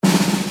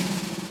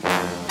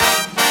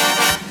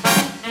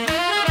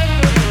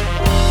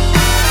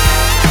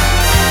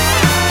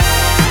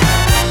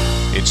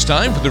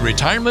time for the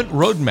Retirement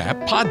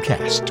Roadmap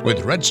podcast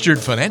with registered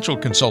financial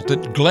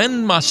consultant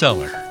Glenn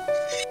Mosseller.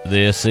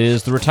 This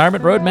is the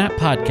Retirement Roadmap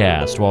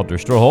podcast. Walter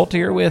Stroholt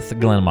here with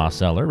Glenn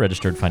Mosseller,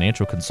 registered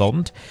financial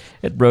consultant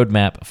at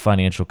Roadmap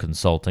Financial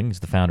Consulting. He's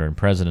the founder and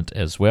president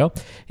as well.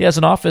 He has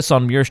an office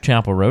on Muirs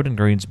Chapel Road in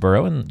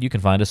Greensboro, and you can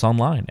find us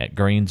online at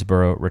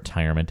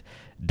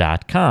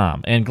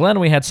greensbororetirement.com. And Glenn,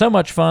 we had so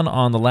much fun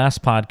on the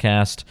last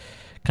podcast,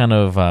 kind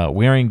of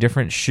wearing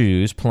different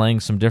shoes, playing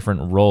some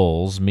different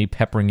roles, me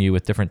peppering you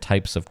with different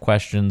types of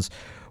questions.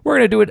 We're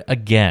going to do it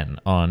again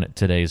on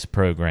today's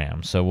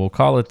program. So we'll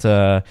call it,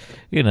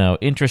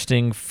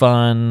 interesting,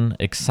 fun,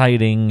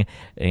 exciting,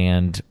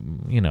 and,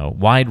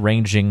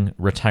 wide-ranging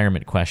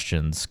retirement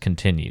questions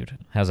continued.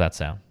 How's that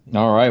sound?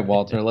 All right,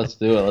 Walter, let's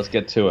do it. Let's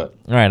get to it.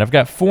 All right, I've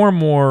got 4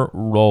 more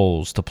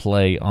roles to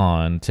play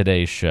on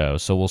today's show.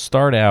 So we'll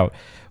start out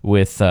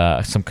with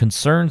some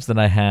concerns that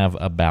I have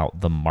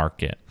about the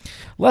market.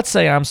 Let's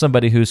say I'm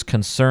somebody who's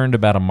concerned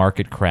about a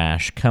market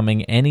crash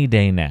coming any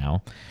day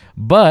now,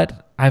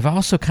 but I've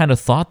also kind of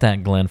thought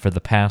that, Glenn, for the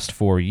past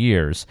 4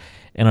 years,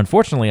 and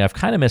unfortunately, I've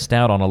kind of missed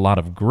out on a lot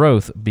of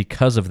growth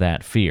because of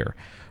that fear.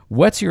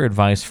 What's your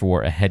advice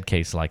for a head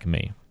case like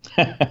me?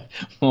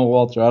 Well,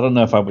 Walter, I don't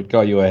know if I would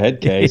call you a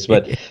head case,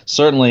 but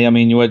certainly,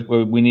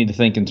 what we need to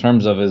think in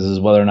terms of is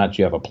whether or not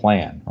you have a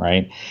plan,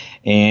 right?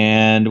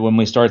 And when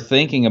we start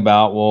thinking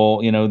about,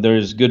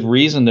 there's good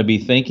reason to be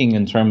thinking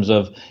in terms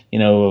of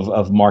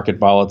market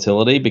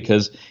volatility,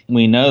 because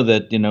we know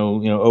that,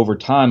 over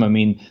time,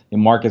 the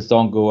markets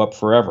don't go up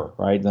forever,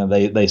 right?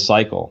 They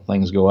cycle.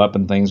 Things go up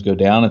and things go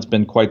down. It's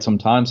been quite some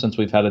time since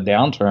we've had a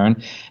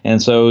downturn.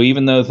 And so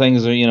even though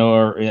things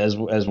are,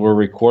 as we're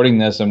recording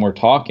this and we're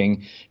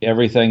talking,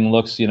 everything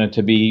looks,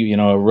 to be,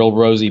 a real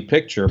rosy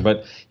picture.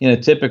 But,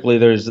 typically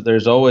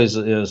there's always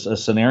a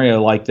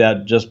scenario like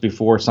that just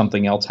before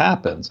something else happens.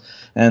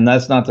 And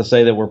that's not to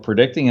say that we're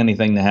predicting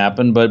anything to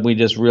happen, but we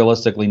just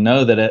realistically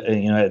know that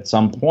at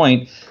some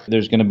point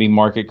there's going to be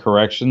market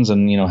corrections,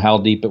 and how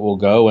deep it will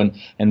go. And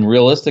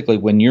realistically,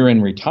 when you're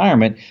in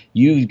retirement,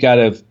 you've got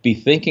to be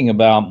thinking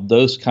about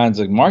those kinds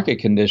of market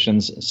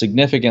conditions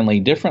significantly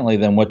differently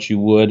than what you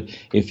would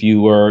if you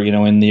were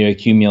in the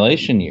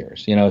accumulation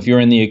years. If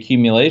you're in the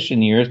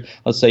accumulation years,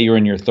 let's say you're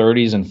in your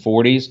 30s and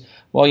 40s.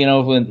 Well,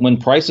 when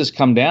prices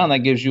come down, that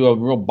gives you a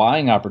real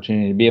buying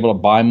opportunity to be able to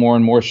buy more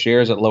and more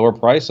shares at lower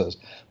prices.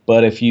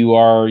 But if you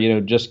are,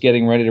 just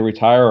getting ready to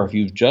retire, or if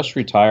you've just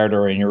retired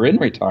or you're in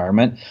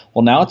retirement,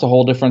 well, now it's a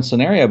whole different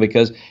scenario,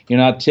 because you're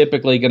not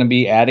typically going to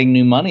be adding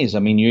new monies.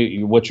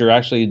 What you're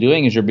actually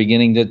doing is you're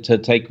beginning to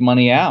take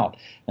money out.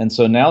 And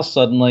so now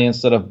suddenly,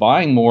 instead of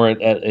buying more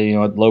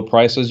at low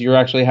prices, you're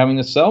actually having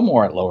to sell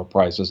more at lower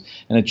prices,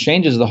 and it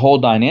changes the whole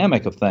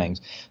dynamic of things.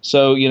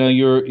 So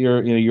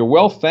you're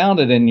well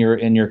founded in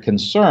your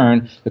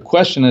concern. The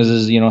question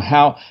is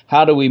how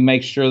do we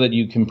make sure that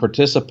you can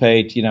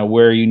participate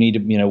where you need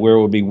to where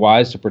it would be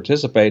wise to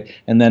participate,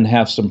 and then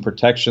have some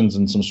protections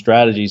and some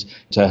strategies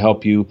to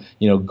help you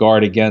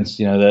guard against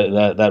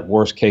that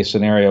worst case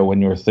scenario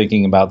when you're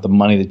thinking about the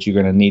money that you're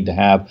going to need to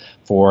have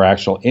for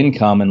actual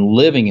income and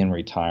living in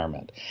retirement.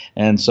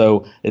 And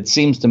so it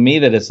seems to me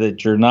that it's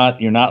that you're not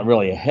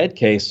really a head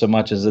case so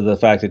much as the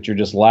fact that you're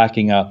just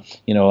lacking a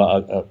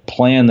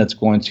plan that's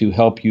going to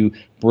help you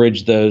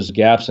bridge those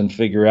gaps and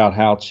figure out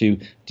how to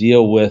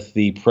deal with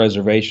the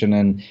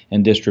preservation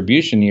and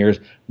distribution years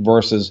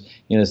versus,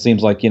 it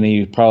seems like,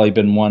 you've probably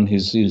been one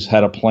who's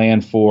had a plan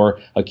for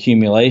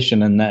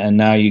accumulation, and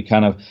now you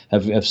kind of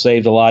have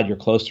saved a lot, you're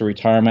close to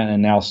retirement,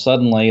 and now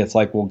suddenly it's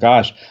like, well,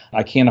 gosh,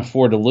 I can't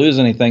afford to lose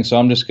anything, so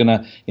I'm just going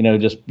to,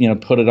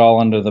 put it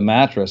all under the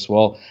mattress.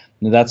 Well,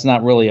 that's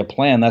not really a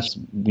plan. That's,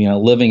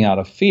 living out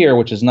of fear,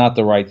 which is not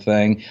the right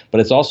thing, but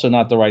it's also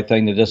not the right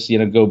thing to just,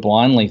 go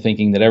blindly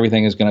thinking that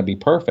everything is going to be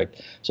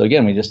perfect. So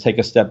again, we just take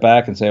a step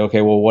back and say, okay,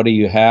 well, what do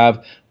you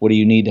have? What do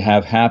you need to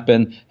have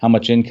happen? How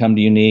much income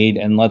do you need?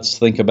 And let's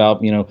think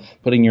about,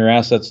 putting your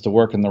assets to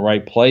work in the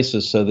right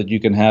places so that you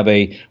can have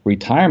a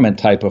retirement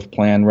type of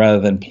plan rather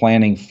than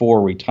planning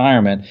for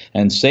retirement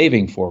and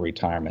saving for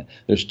retirement.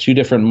 There's 2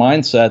 different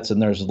mindsets,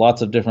 and there's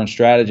lots of different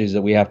strategies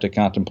that we have to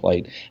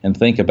contemplate and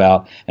think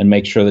about, and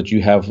make sure that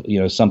you have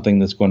something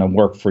that's going to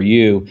work for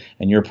you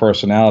and your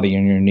personality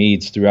and your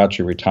needs throughout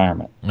your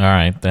retirement. All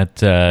right,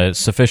 that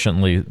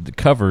sufficiently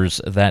covers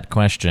that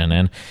question,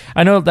 and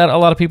I know that a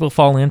lot of people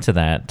fall into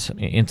that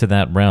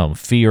realm,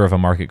 fear of a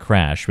market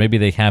crash. Maybe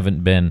they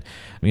haven't been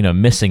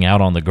missing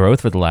out on the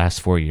growth for the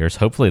last 4 years.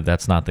 Hopefully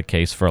that's not the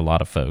case for a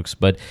lot of folks,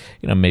 but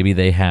maybe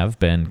they have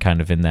been kind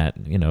of in that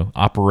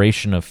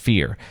operation of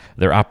fear.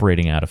 They're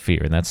operating out of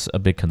fear, and that's a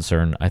big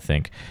concern, I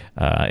think.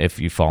 If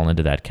you fall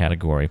into that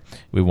category,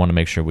 we want to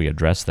make sure we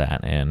address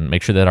that and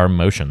make sure that our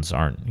emotions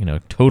aren't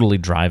totally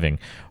driving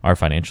our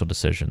financial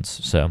decisions.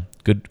 So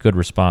good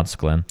response,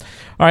 Glenn.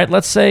 All right,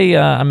 let's say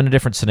I'm in a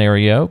different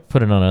scenario.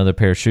 Put it on another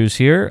pair of shoes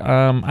here.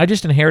 I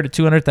just inherited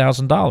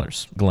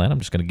 $200,000. Glenn, I'm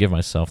just going to give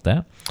myself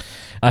that.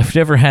 I've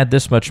never had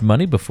this much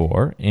money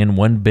before in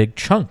one big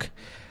chunk.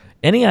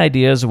 Any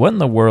ideas what in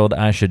the world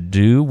I should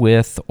do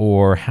with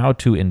or how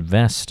to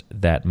invest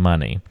that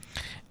money?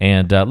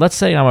 And let's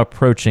say I'm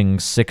approaching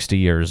 60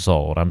 years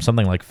old. I'm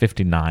something like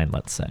 59,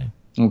 let's say.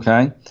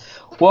 Okay.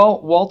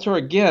 Well, Walter,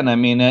 again, I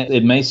mean,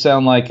 it may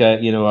sound like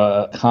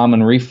a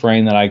common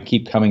refrain that I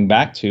keep coming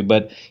back to,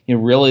 but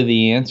really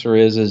the answer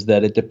is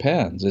that it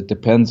depends. It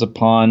depends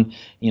upon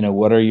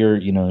what are your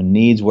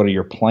needs, what are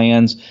your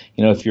plans.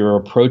 If you're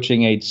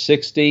approaching age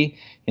 60,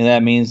 and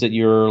that means that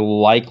you're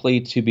likely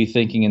to be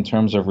thinking in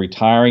terms of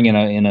retiring in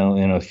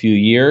a few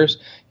years.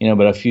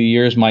 But a few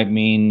years might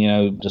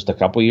mean just a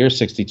couple years,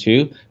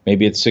 62.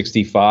 Maybe it's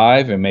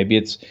 65, and maybe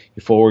it's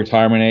your full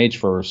retirement age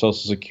for Social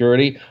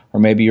Security, or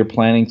maybe you're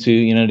planning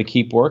to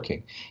keep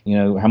working.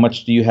 How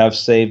much do you have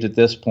saved at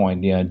this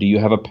point? Do you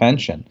have a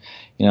pension?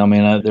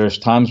 There's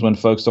times when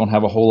folks don't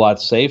have a whole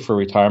lot saved for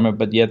retirement,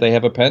 but yet they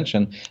have a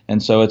pension,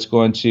 and so it's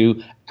going to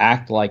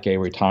act like a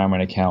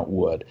retirement account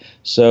would.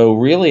 So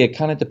really, it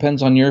kind of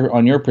depends on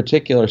your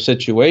particular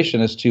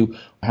situation as to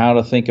how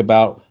to think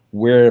about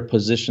where to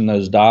position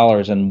those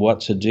dollars and what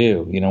to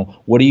do.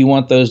 What do you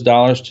want those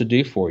dollars to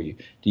do for you?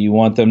 Do you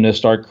want them to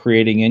start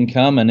creating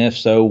income, and if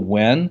so,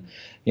 when?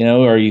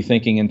 Are you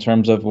thinking in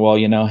terms of, well,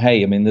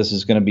 hey, this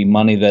is going to be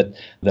money that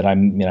I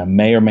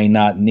may or may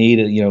not need,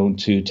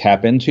 to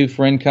tap into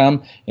for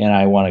income, and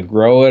I want to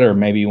grow it, or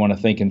maybe you want to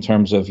think in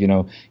terms of,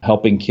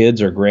 helping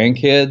kids or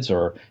grandkids,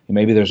 or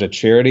maybe there's a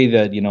charity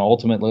that,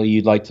 ultimately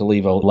you'd like to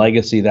leave a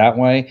legacy that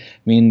way.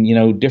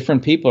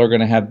 Different people are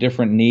going to have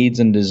different needs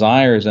and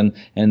desires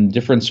and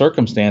different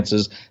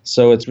circumstances.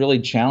 So it's really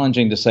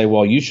challenging to say,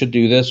 well, you should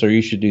do this or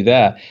you should do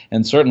that.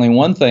 And certainly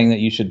one thing that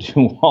you should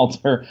do,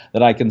 Walter,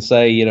 that I can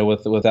say,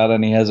 without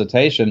any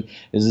hesitation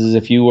is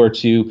if you were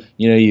to,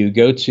 you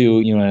go to,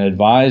 an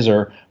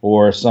advisor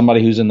or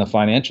somebody who's in the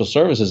financial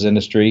services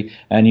industry,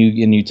 and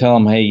you tell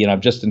them, hey,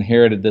 I've just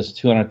inherited this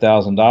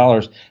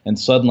 $200,000, and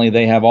suddenly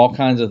they have all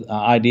kinds of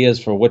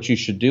ideas for what you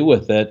should do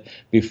with it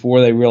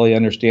before they really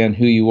understand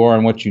who you are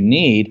and what you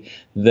need,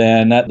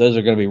 then those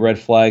are going to be red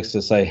flags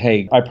to say,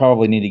 hey, I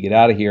probably need to get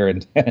out of here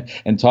and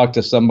and talk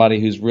to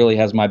somebody who's really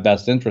has my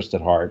best interest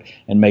at heart,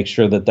 and make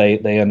sure that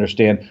they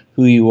understand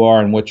who you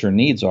are and what your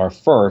needs are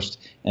first,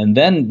 and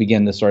then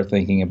begin to start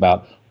thinking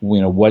about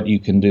what you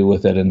can do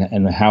with it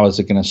and how is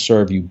it going to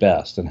serve you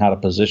best and how to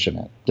position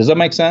it. Does that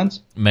make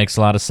sense? Makes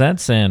a lot of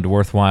sense, and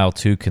worthwhile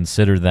to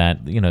consider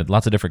that,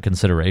 lots of different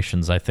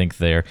considerations, I think,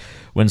 there.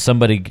 When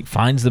somebody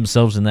finds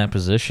themselves in that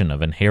position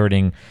of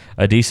inheriting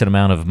a decent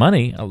amount of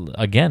money,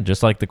 again,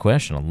 just like the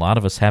question, a lot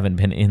of us haven't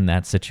been in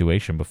that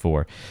situation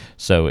before,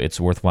 so it's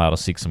worthwhile to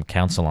seek some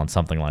counsel on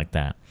something like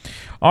that.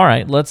 All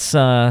right, let's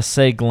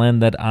say, Glenn,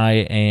 that I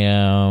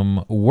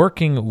am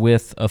working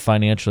with a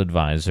financial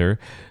advisor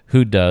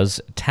who does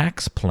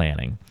tax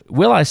planning.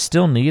 Will I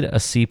still need a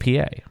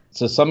CPA?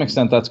 To some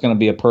extent, that's going to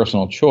be a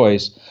personal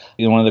choice.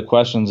 One of the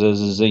questions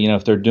is that,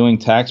 if they're doing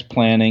tax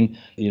planning,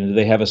 do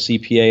they have a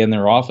CPA in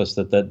their office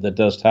that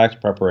does tax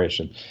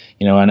preparation?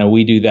 I know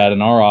we do that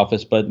in our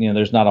office, but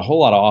there's not a whole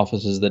lot of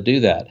offices that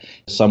do that.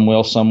 Some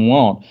will, some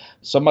won't.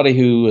 Somebody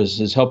who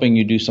is helping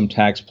you do some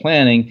tax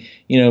planning,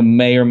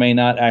 may or may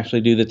not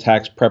actually do the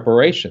tax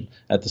preparation.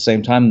 At the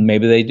same time,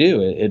 maybe they do.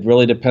 It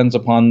really depends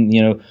upon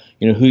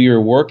who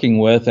you're working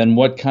with and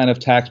what kind of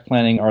tax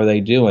planning are they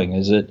doing.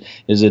 Is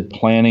it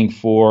planning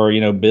for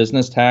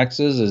business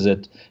taxes? Is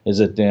it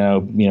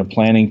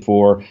planning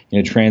for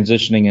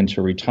transitioning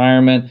into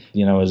retirement?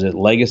 Is it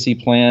legacy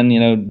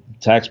plan?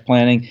 Tax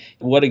planning?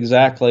 What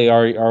exactly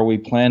are we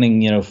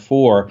planning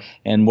for,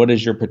 and what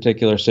is your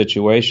particular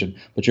situation?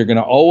 But you're going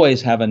to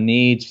always have a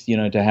need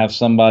to have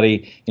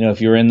somebody,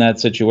 if you're in that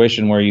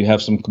situation where you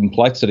have some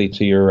complexity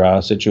to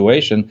your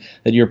situation,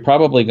 that you're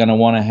probably going to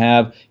want to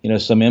have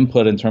some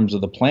input in terms of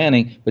the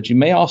planning, but you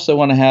may also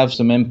want to have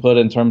some input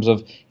in terms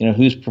of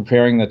who's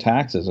preparing the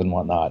taxes and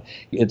whatnot.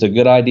 It's a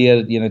good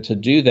idea to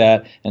do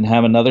that and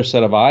have another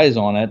set of eyes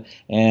on it.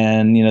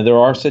 And there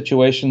are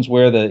situations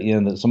where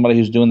somebody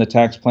who's doing the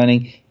tax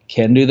planning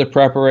can do the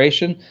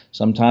preparation.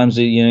 Sometimes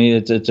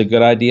it's a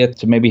good idea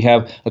to maybe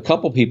have a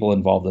couple people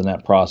involved in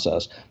that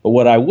process. But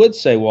what I would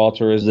say,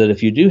 Walter, is that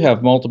if you do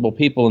have multiple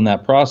people in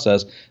that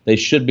process, they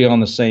should be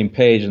on the same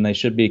page and they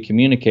should be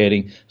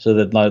communicating so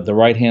that the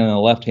right hand and the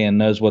left hand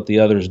knows what the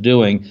other is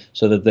doing,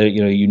 so that they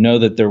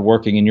that they're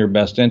working in your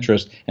best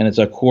interest, and it's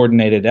a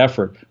coordinated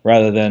effort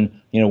rather than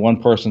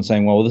one person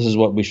saying, well, this is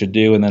what we should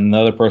do, and then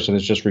another person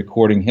is just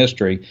recording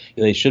history.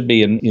 They should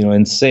be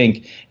in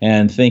sync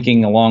and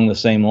thinking along the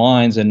same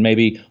lines, and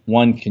maybe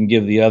one can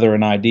give the other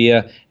an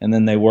idea, and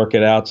then they work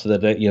it out so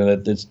that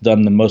that it's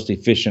done the most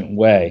efficient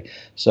way.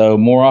 So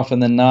more often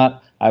than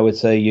not, I would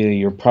say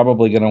you're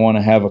probably going to want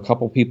to have a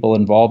couple people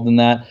involved in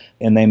that,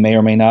 and they may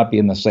or may not be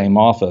in the same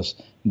office.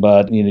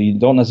 But you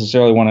don't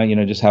necessarily want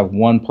to just have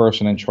one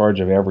person in charge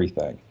of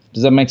everything.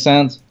 Does that make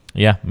sense?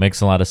 Yeah,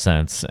 makes a lot of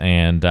sense.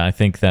 And I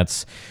think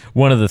that's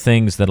one of the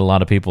things that a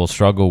lot of people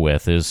struggle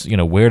with is,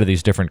 where do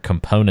these different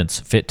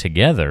components fit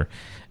together?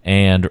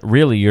 And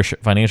really, your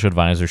financial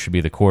advisor should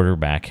be the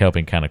quarterback,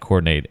 helping kind of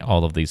coordinate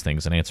all of these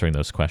things and answering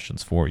those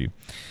questions for you.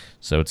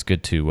 So it's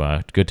good to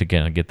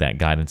get that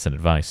guidance and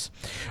advice.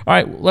 All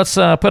right, let's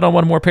put on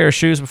one more pair of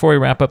shoes before we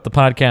wrap up the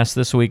podcast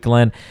this week,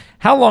 Glenn.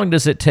 How long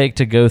does it take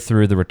to go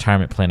through the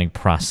retirement planning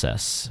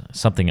process?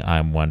 Something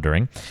I'm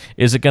wondering.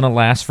 Is it going to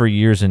last for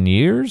years and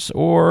years,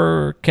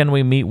 or can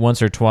we meet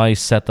once or twice,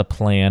 set the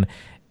plan,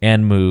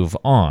 and move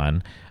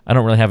on? I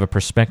don't really have a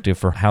perspective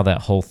for how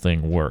that whole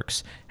thing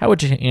works. How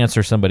would you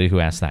answer somebody who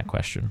asked that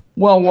question?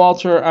 Well,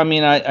 Walter, I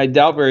mean, I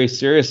doubt very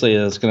seriously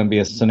that it's going to be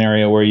a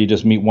scenario where you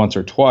just meet once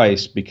or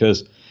twice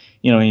because,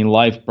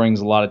 life brings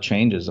a lot of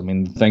changes. I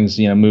mean, things,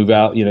 move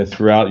out,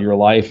 throughout your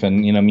life.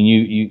 And,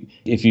 you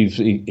if you've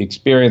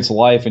experienced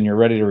life and you're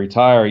ready to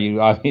retire,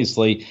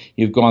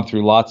 you've gone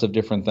through lots of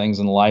different things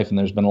in life, and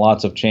there's been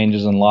lots of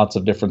changes and lots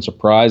of different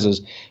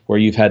surprises where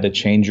you've had to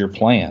change your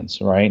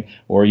plans, right?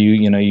 Or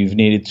you've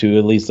needed to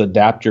at least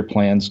adapt your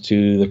plans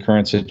to the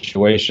current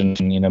situation.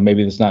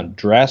 Maybe it's not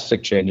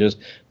drastic changes,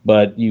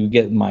 but you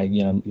get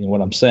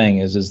what I'm saying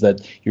is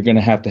that you're going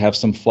to have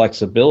some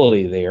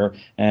flexibility there,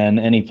 and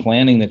any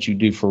planning that you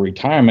do for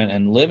retirement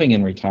and living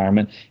in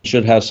retirement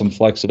should have some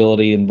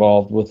flexibility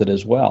involved with it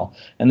as well.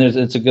 And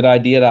it's a good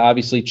idea to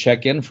obviously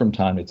check in from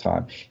time to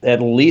time,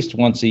 at least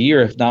once a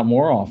year, if not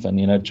more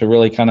often, to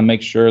really kind of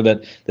make sure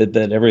that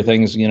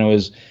everything's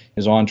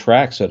is on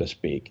track, so to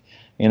speak.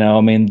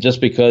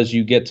 Just because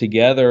you get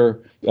together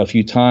a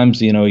few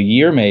times, a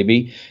year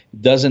maybe,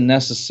 doesn't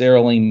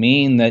necessarily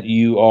mean that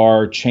you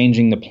are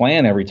changing the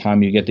plan every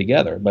time you get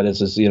together. But it's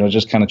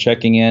just kind of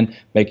checking in,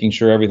 making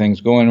sure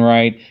everything's going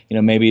right.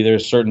 Maybe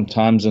there's certain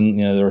times and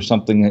there's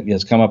something that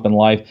has come up in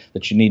life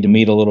that you need to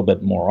meet a little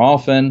bit more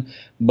often.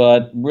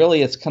 But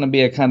really, it's going to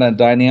be a kind of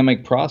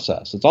dynamic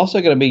process. It's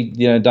also going to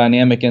be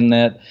dynamic in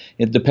that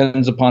it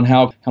depends upon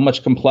how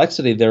much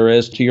complexity there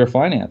is to your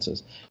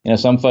finances.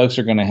 Some folks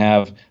are going to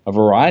have a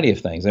variety of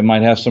things. They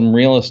might have some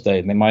real estate,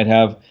 and they might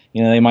have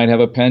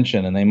a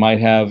pension, and they might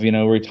have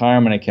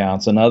retirement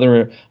accounts and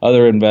other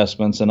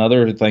investments and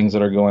other things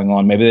that are going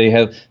on. Maybe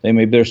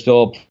they're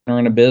still a partner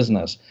in a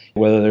business,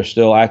 whether they're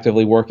still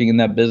actively working in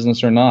that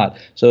business or not.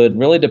 So it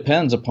really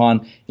depends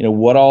upon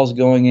what all is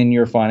going in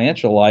your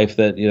financial life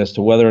as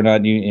to whether or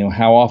not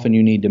how often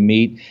you need to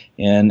meet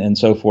and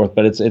so forth.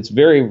 But it's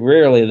very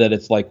rarely that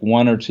it's like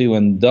one or two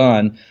and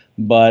done.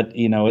 But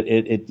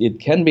it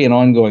can be an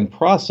ongoing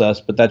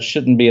process, but that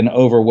shouldn't be an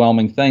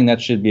overwhelming thing.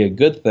 That should be a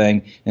good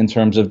thing in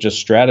terms of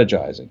just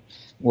strategizing.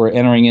 We're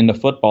entering into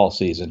football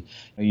season.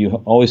 You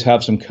always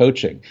have some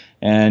coaching,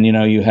 and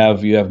you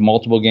have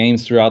multiple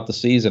games throughout the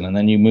season, and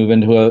then you move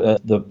into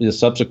the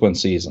subsequent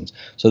seasons.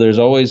 So there's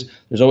always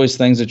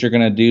things that you're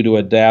going to do to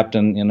adapt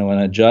and and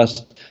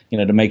adjust,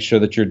 to make sure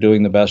that you're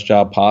doing the best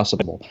job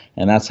possible.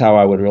 And that's how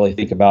I would really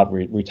think about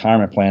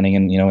retirement planning,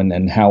 and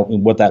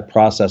and what that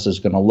process is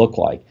going to look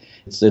like.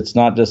 It's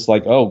not just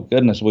like, oh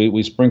goodness,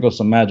 we sprinkle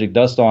some magic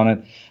dust on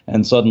it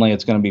and suddenly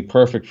it's going to be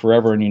perfect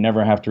forever and you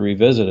never have to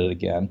revisit it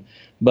again.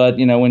 But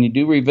when you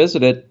do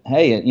revisit it,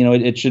 hey,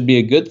 it should be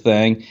a good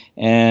thing.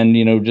 And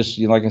just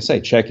like I say,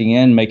 checking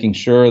in, making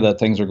sure that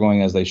things are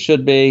going as they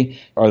should be.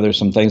 Are there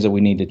some things that we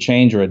need to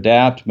change or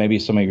adapt? Maybe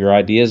some of your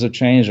ideas have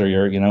changed, or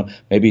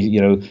maybe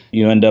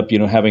you end up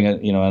having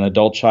an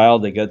adult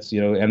child that gets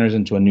enters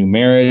into a new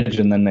marriage,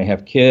 and then they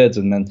have kids,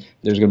 and then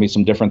there's going to be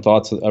some different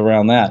thoughts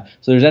around that.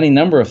 So there's any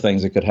number of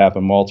things that could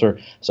happen, Walter.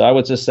 So I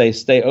would just say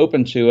stay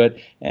open to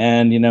it,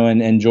 and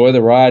and enjoy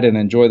the ride and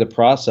enjoy the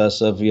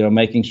process of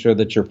making sure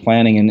that you're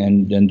planning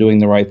and doing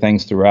the right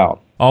things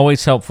throughout.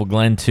 Always helpful,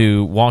 Glenn,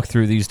 to walk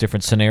through these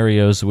different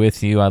scenarios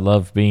with you. I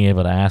love being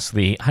able to ask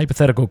the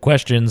hypothetical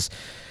questions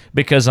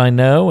because I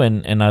know,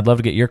 and I'd love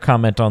to get your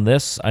comment on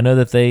this, I know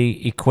that they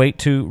equate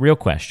to real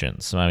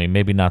questions. I mean,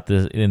 maybe not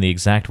in the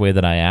exact way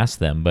that I asked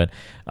them, but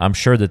I'm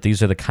sure that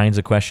these are the kinds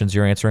of questions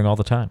you're answering all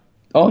the time.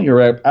 Oh,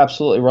 you're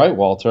absolutely right,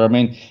 Walter. I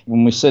mean,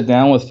 when we sit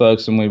down with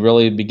folks and we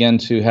really begin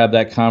to have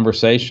that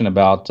conversation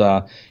about,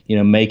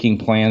 making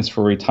plans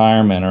for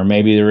retirement, or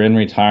maybe they're in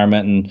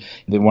retirement and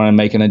they want to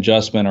make an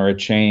adjustment or a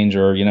change,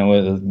 or,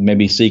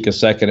 maybe seek a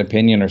second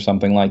opinion or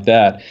something like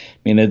that. I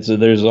mean,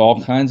 there's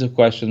all kinds of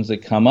questions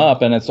that come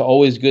up, and it's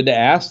always good to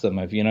ask them.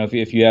 If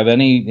you have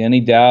any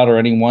doubt or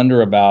any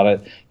wonder about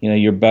it,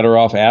 you're better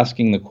off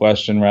asking the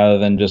question rather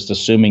than just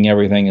assuming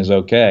everything is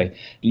okay.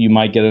 You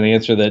might get an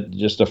answer that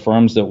just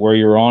affirms that where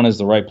you're on is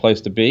the right place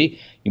to be.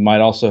 You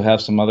might also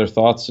have some other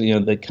thoughts,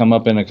 that come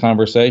up in a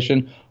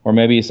conversation, or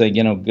maybe you say,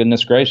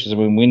 goodness gracious, I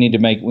mean, we need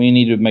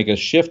to make a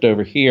shift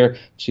over here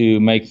to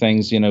make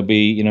things,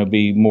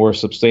 be more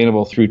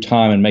sustainable through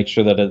time, and make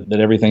sure that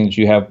everything that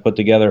you have put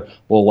together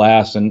will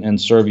last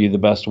and serve you the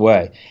best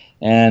way.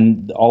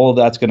 And all of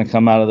that's going to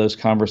come out of those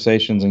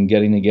conversations and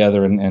getting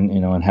together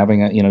and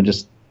having a,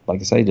 just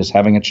like I say, just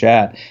having a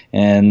chat,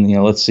 and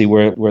let's see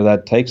where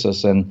that takes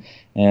us, and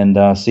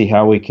see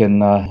how we can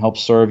help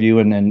serve you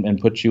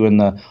and put you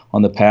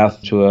on the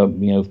path to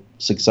a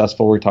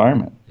successful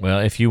retirement. Well,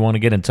 if you want to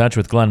get in touch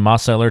with Glenn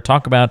Mosseller,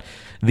 talk about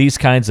these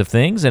kinds of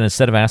things, and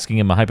instead of asking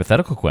him a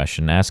hypothetical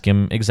question, ask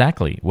him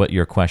exactly what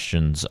your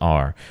questions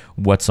are,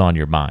 what's on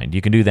your mind.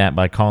 You can do that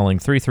by calling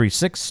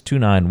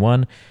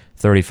 336-291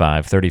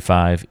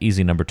 3535,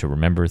 easy number to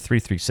remember,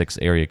 336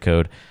 area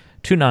code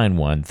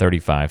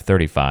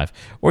 291-3535.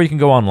 Or you can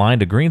go online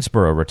to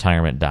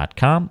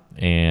greensbororetirement.com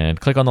and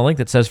click on the link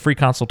that says free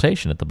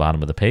consultation at the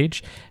bottom of the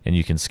page, and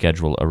you can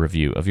schedule a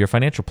review of your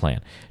financial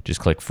plan. Just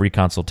click free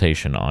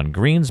consultation on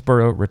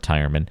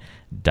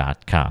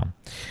greensbororetirement.com.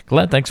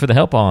 Glenn, thanks for the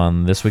help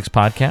on this week's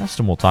podcast,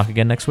 and we'll talk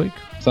again next week.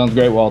 Sounds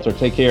great, Walter.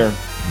 Take care.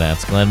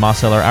 That's Glenn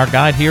Mosseller, our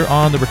guide here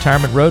on the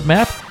Retirement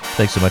Roadmap.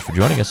 Thanks so much for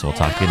joining us, and we'll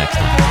talk to you next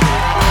time.